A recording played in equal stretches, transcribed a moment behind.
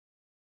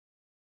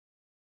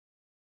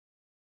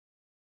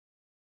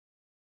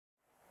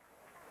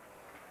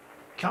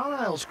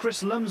Carlisle's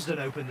Chris Lumsden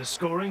opened the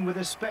scoring with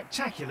a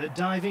spectacular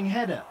diving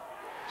header.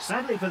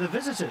 Sadly for the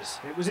visitors,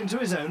 it was into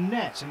his own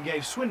net and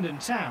gave Swindon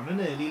Town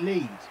an early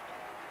lead.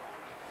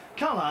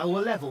 Carlisle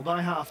were level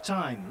by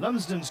half-time.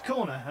 Lumsden's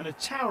corner and a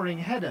towering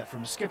header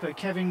from skipper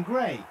Kevin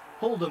Gray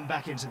hauled them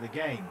back into the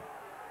game.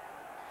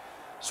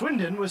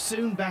 Swindon was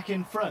soon back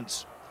in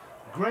front.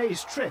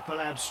 Gray's trip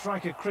allowed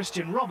striker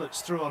Christian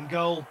Roberts through on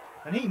goal,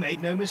 and he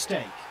made no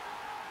mistake.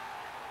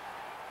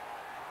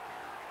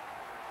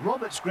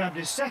 Roberts grabbed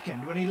his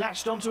second when he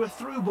latched onto a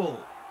through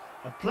ball.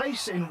 A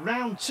place in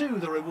round 2,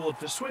 the reward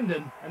for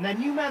Swindon, and their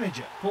new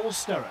manager, Paul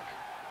Sturrock.